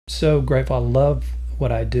so grateful. I love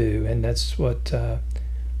what I do, and that's what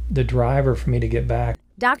the driver for me to get back.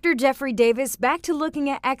 Dr. Jeffrey Davis back to looking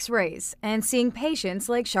at x-rays and seeing patients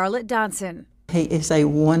like Charlotte Dodson. He is a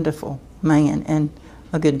wonderful man and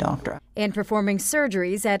a good doctor. And performing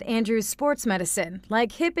surgeries at Andrews Sports Medicine,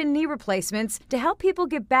 like hip and knee replacements, to help people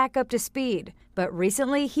get back up to speed. But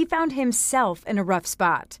recently, he found himself in a rough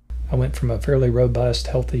spot. I went from a fairly robust,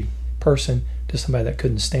 healthy person to somebody that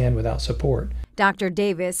couldn't stand without support. Dr.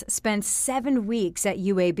 Davis spent 7 weeks at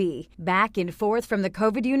UAB, back and forth from the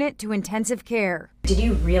COVID unit to intensive care. Did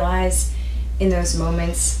you realize in those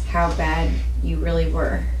moments how bad you really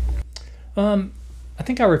were? I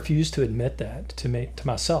think I refused to admit that to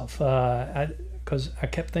myself, because I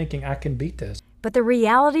kept thinking I can beat this. But the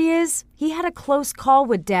reality is, he had a close call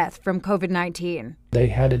with death from COVID-19. They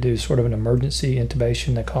had to do sort of an emergency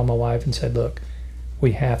intubation. They called my wife and said, look,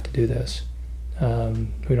 we have to do this.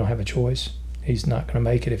 We don't have a choice. He's not going to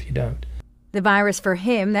make it if you don't. The virus for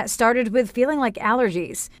him that started with feeling like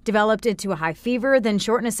allergies, developed into a high fever, then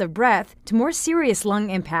shortness of breath, to more serious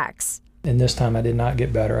lung impacts. And this time I did not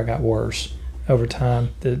get better. I got worse over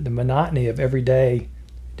time. The monotony of every day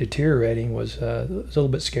deteriorating was a little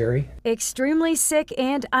bit scary. Extremely sick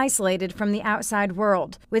and isolated from the outside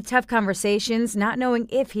world, with tough conversations, not knowing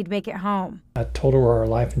if he'd make it home. I told her where our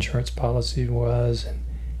life insurance policy was,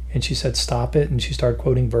 and she said, stop it. And she started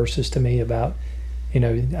quoting verses to me about,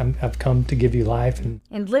 I've come to give you life.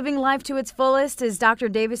 And living life to its fullest is Dr.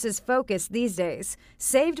 Davis's focus these days.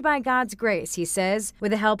 Saved by God's grace, he says,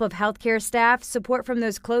 with the help of healthcare staff, support from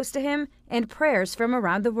those close to him, and prayers from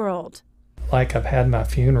around the world. Like I've had my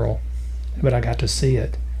funeral, but I got to see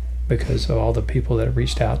it because of all the people that have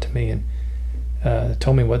reached out to me and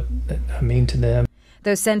told me what I mean to them.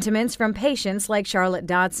 Those sentiments from patients like Charlotte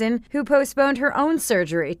Dodson, who postponed her own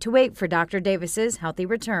surgery to wait for Dr. Davis's healthy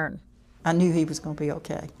return. I knew he was going to be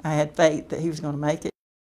okay. I had faith that he was going to make it.